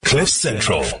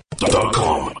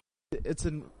CliffCentral.com. It's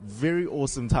a very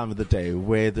awesome time of the day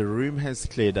where the room has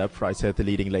cleared up right here at the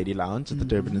Leading Lady Lounge at the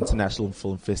Durban International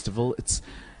Film Festival. It's,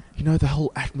 you know, the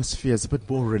whole atmosphere is a bit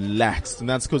more relaxed, and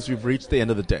that's because we've reached the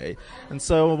end of the day. And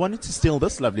so I wanted to steal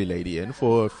this lovely lady in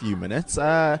for a few minutes.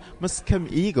 Miss Kim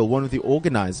Eagle, one of the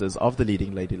organizers of the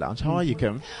Leading Lady Lounge. How are you,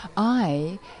 Kim?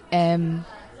 I am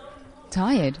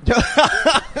tired.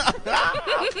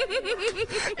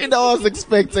 You know, I was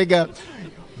expecting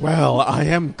well, I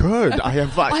am good. I am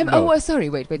fine.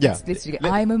 Sorry. Wait. Yeah. Let's do it.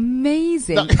 I'm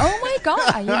amazing. Oh my God,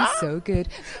 I am so good.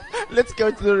 Let's go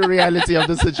to the reality of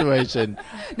the situation.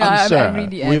 No, I'm sure I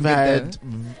really am we've good, had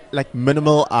like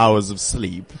minimal hours of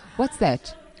sleep. What's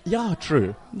that? Yeah,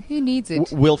 true. Who needs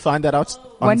it? We'll find that out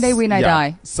One day when I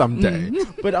die. Someday.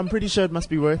 But I'm pretty sure it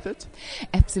must be worth it.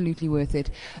 Absolutely worth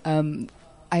it.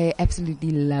 I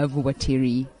absolutely love what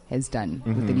Terry has done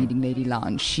with the Leading Lady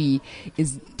Lounge. She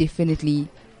is definitely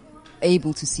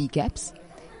able to see gaps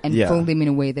and fill them in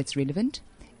a way that's relevant.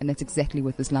 And that's exactly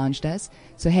what this lounge does.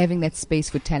 So having that space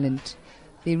for talent,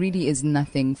 there really is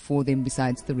nothing for them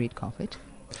besides the red carpet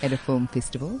at a film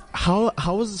festival. How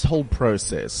was this whole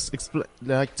process?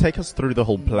 Take us through the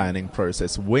whole planning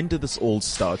process. When did this all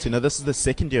start? You know, this is the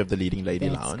second year of the Leading Lady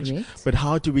Lounge. Correct. But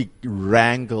how do we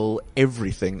wrangle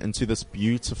everything into this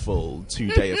beautiful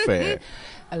 2-day affair?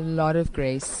 A lot of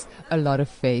grace, a lot of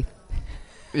faith.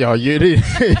 Yeah, you need.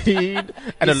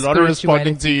 And a lot of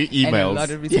responding to emails. And a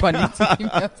lot of responding to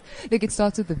emails. Look, it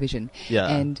starts with the vision. Yeah.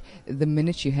 And the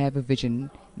minute you have a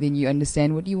vision, then you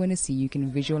understand what you want to see. You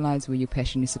can visualize where your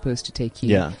passion is supposed to take you.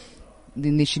 Yeah.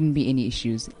 Then there shouldn't be any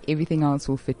issues. Everything else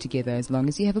will fit together as long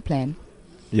as you have a plan.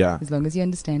 Yeah. As long as you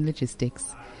understand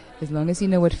logistics. As long as you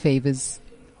know what favors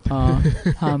are,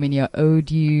 how many are owed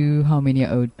you, how many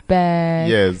are owed back.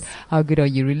 Yes. How good are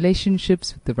your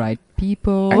relationships with the right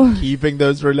people. And keeping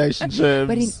those relationships.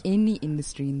 But in any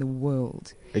industry in the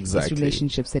world, Exactly. it's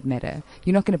relationships that matter.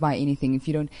 You're not going to buy anything if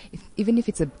you don't, even if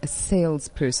it's a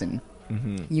salesperson,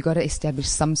 you got to establish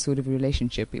some sort of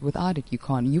relationship. Without it, you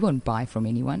won't buy from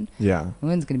anyone. Yeah. No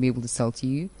one's going to be able to sell to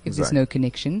you if there's no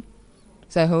connection.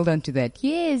 So hold on to that.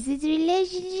 Yes, it's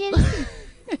relationships.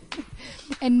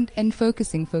 and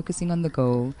focusing on the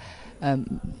goal.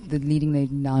 The Leading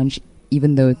Lady Lounge,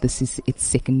 even though this is its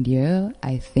second year,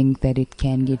 I think that it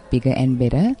can get bigger and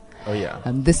better. Oh yeah.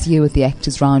 This year with the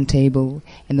Actors Roundtable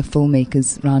and the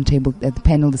Filmmakers Roundtable, the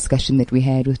panel discussion that we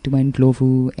had with Dwayne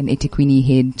Glovu and Etiquini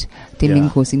Head, Tembing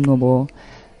Nkosi Ngobo,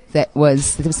 that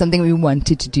was something we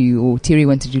wanted to do, or Terry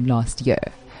wanted to do last year.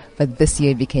 But this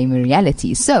year it became a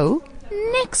reality. So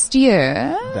next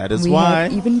year, that is we why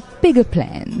have even bigger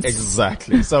plans.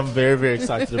 Exactly. So I'm very, very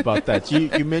excited about that.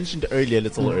 You mentioned earlier, a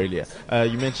little bit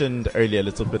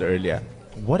earlier.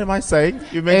 What am I saying?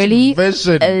 You mentioned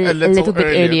vision a little bit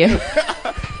earlier.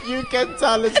 You can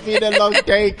tell it's been a long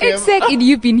day, Kim. Exactly.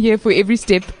 You've been here for every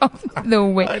step of the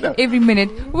way, every minute.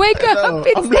 Wake up,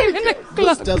 it's 7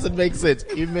 o'clock. This doesn't make sense.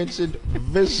 You mentioned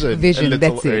vision a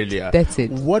little that's earlier. It. That's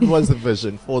it. What was the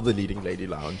vision for the Leading Lady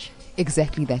Lounge?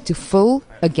 Exactly that, to fill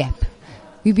a gap.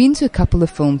 We've been to a couple of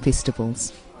film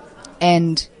festivals,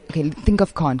 and think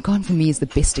of Cannes. Cannes for me is the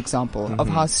best example of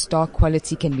how star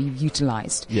quality can be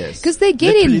utilized. Yes. Because they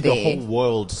get Literally in there. the whole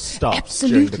world stops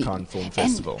Absolutely. during the Cannes Film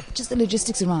Festival. And just the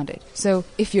logistics around it. So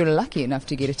if you're lucky enough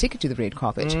to get a ticket to the red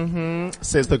carpet.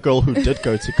 Says the girl who did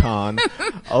go to Cannes.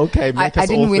 Okay, I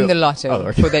didn't win the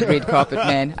lotto for that red carpet,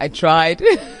 man. I tried.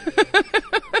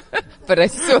 But I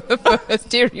saw the first.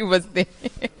 Terry was there.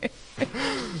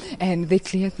 And they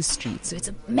cleared the streets. So it's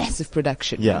a massive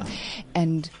production. Yeah.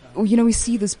 And, we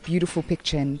see this beautiful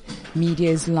picture, and media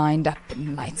is lined up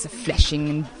and lights are flashing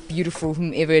and beautiful,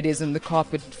 whomever it is on the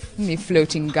carpet, in their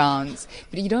floating gowns.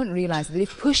 But you don't realize that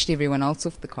they've pushed everyone else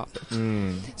off the carpet.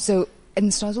 So, and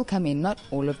the stars will come in, not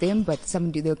all of them, but some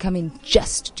do. They'll come in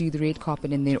just to do the red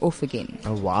carpet and they're off again.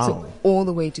 Oh, wow. So all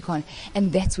the way to Cannes.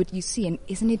 And that's what you see. And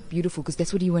isn't it beautiful? Because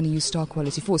that's what you want to use star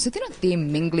quality for. So they're not there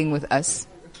mingling with us.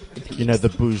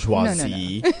 The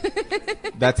bourgeoisie. No.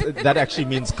 That actually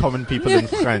means common people in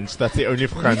French. That's the only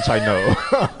French I know.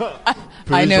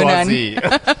 I know none. Bourgeoisie.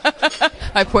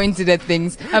 I pointed at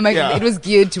things. I'm like, it was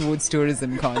geared towards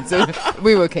tourism, Cannes. So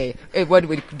we were okay. What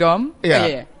with Dom?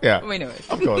 Yeah. We know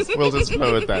it. Of course, we'll just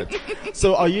flow with that.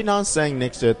 So are you now saying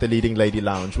next year at the Leading Lady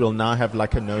Lounge, we'll now have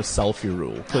like a no selfie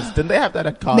rule? Because didn't they have that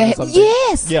at Cannes or something?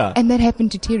 Yes! Yeah. And that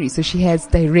happened to Terry, so she has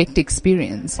direct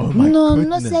experience. Oh my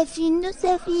goodness. No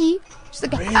selfie.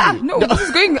 She's like, no, this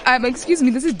is going, excuse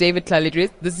me, this is David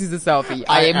Tlalidris. This is a selfie.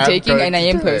 I am taking and I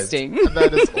am posting.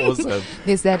 That is awesome.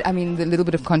 There's that, the little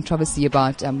bit of controversy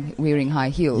about wearing high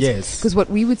heels. Yes. Because what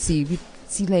we would see, we'd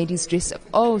see ladies dressed up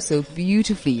so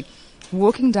beautifully.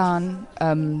 walking down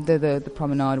the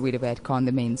promenade, wherever at Khan,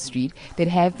 the main street, they'd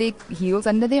have their heels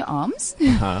under their arms.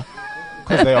 Because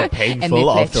they are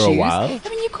painful after a while. I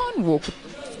mean, you can't walk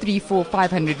 300, 400,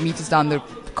 500 meters down the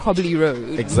cobbly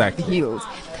road exactly. with heels.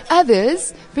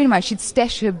 Others, pretty much, she'd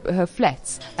stash her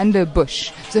flats under a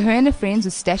bush. So her and her friends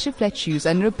would stash her flat shoes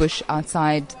under a bush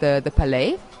outside the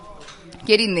Palais.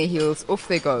 Get in their heels, off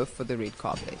they go for the red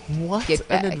carpet. What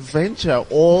an adventure,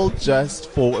 all just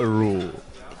for a rule.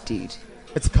 Dude.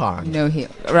 It's Khan. No heel.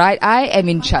 Right? I am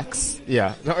in chucks.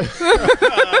 Yeah. No.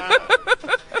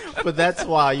 But that's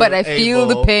why But I feel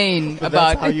the pain about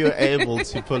that's how you're able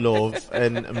to pull off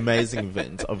an amazing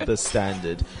event of this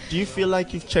standard. Do you feel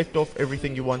like you've checked off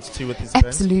everything you wanted to with this event?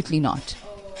 Absolutely not.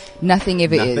 Nothing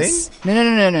ever Nothing? is.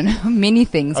 No. Many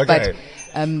things. Okay.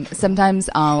 But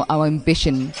sometimes our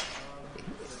ambition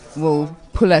will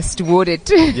pull us toward it.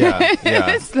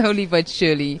 Yeah. Slowly but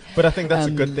surely. But I think that's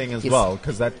a good thing as yes. well,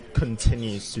 because that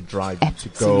continues to drive you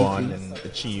Absolutely. to go on and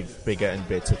achieve bigger and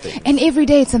better things. And every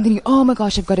day it's something, oh my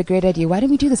gosh, I've got a great idea. Why don't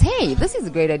we do this? Hey, this is a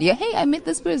great idea. Hey, I met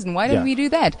this person. Why don't we do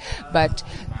that? But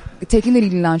taking the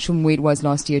Leading Lounge from where it was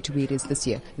last year to where it is this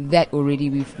year, that already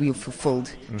we've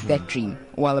fulfilled that dream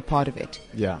while a part of it.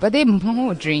 Yeah. But there are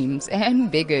more dreams and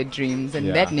bigger dreams, and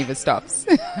that never stops.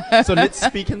 So let's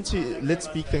speak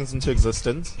things into existence.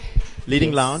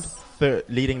 Leading Lounge,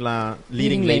 Leading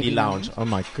Lady Lounge. Oh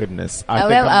my goodness!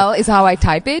 LLL is how I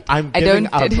type it. I'm giving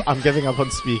up on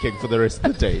speaking for the rest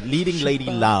of the day. Leading Lady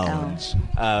Lounge,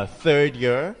 third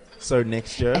year. So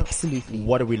next year, absolutely.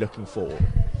 What are we looking for?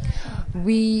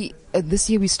 This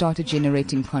year we started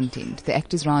generating content. The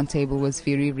Actors Roundtable was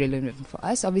very relevant for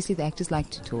us. Obviously, the actors like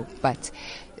to talk, but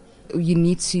you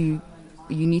need to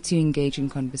engage in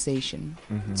conversation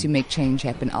to make change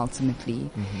happen ultimately.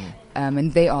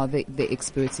 And they are the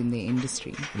experts in their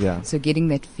industry. Yeah. So getting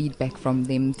that feedback from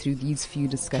them through these few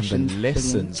discussions. And the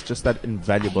lessons, just that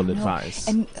invaluable advice.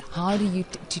 And how do you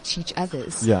to teach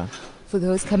others? Yeah. For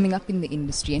those coming up in the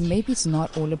industry, and maybe it's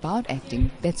not all about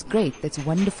acting. That's great. That's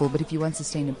wonderful. But if you want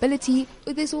sustainability,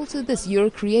 there's also this. You're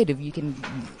a creative.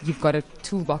 You've got a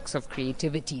toolbox of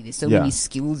creativity. There's so many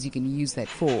skills you can use that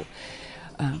for.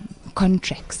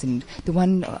 Contracts, and the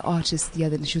one artist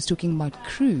she was talking about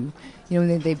crew. You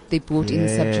know, they brought in the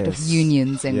subject of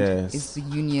unions, and is the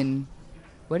union.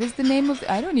 What is the name of?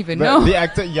 I don't even know. The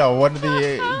actor, one of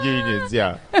the unions,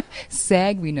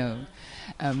 SAG, we know.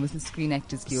 With the Screen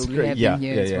Actors Guild, we have them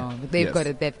here as well. But they've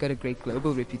got a great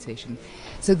global reputation.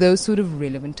 So those sort of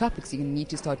relevant topics, you need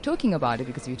to start talking about it,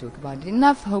 because if you talk about it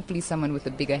enough, hopefully someone with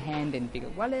a bigger hand and bigger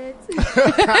wallet can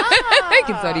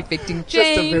start affecting change.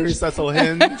 Just a very subtle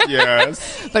hint,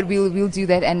 yes. But we'll do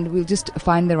that, and we'll just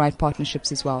find the right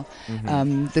partnerships as well.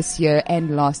 This year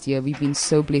and last year, we've been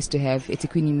so blessed to have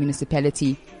eThekwini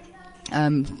Municipality,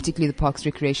 particularly the Parks,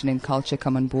 Recreation and Culture,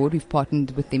 come on board. We've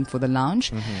partnered with them for the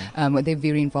lounge. They're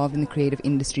very involved in the creative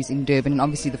industries in Durban, and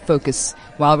obviously the focus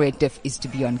while we're at DIF is to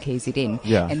be on KZN.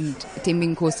 And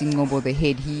Tembing Nkosi Ngobo, the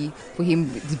head, for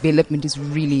him development is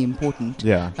really important,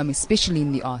 especially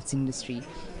in the arts industry.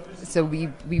 So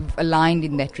we've aligned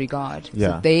in that regard.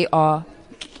 So they are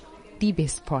the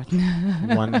best partner.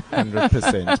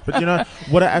 100%. But you know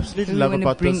what I absolutely love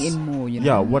about bring this? In more, you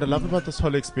know? What I love about this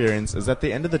whole experience is at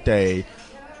the end of the day,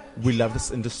 we love this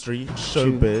industry,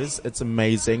 showbiz. It's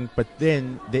amazing, but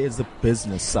then there is the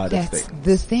business side of things. That's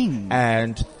the thing.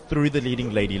 And through the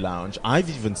Leading Lady Lounge, I've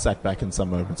even sat back in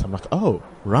some moments. I'm like, oh,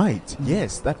 right,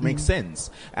 yes, that makes sense.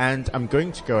 And I'm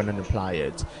going to go in and apply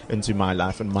it into my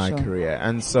life and my career.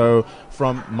 And so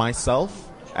from myself,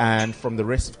 and from the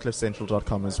rest of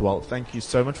CliffCentral.com as well, thank you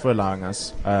so much for allowing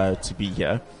us to be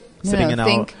here. Sitting in our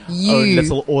own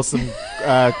little awesome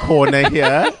corner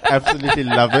here. Absolutely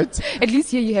love it. At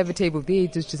least here you have a table there.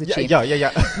 It's just a chair.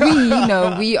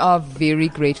 Yeah. We are very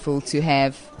grateful to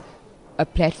have a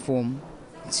platform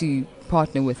to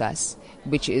partner with us,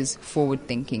 which is forward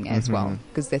thinking as well,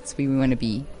 because that's where we want to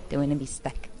be. Don't want to be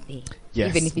stuck there.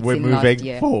 Yes, even if it's we're in moving last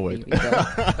year. forward.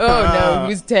 Oh no,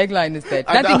 whose tagline is that?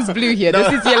 Nothing's blue here.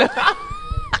 This is yellow.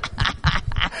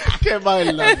 Kim, I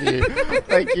love you.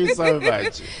 Thank you so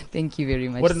much. Thank you very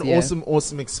much. What an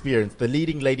awesome experience. The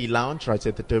Leading Lady Lounge right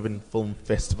at the Durban Film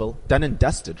Festival. Done and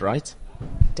dusted, right?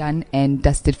 Done and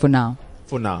dusted for now.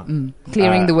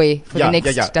 Clearing the way for the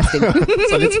next dusting.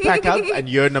 So let's pack up, and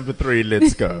year number 3,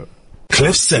 let's go.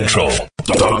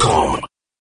 CliffCentral.com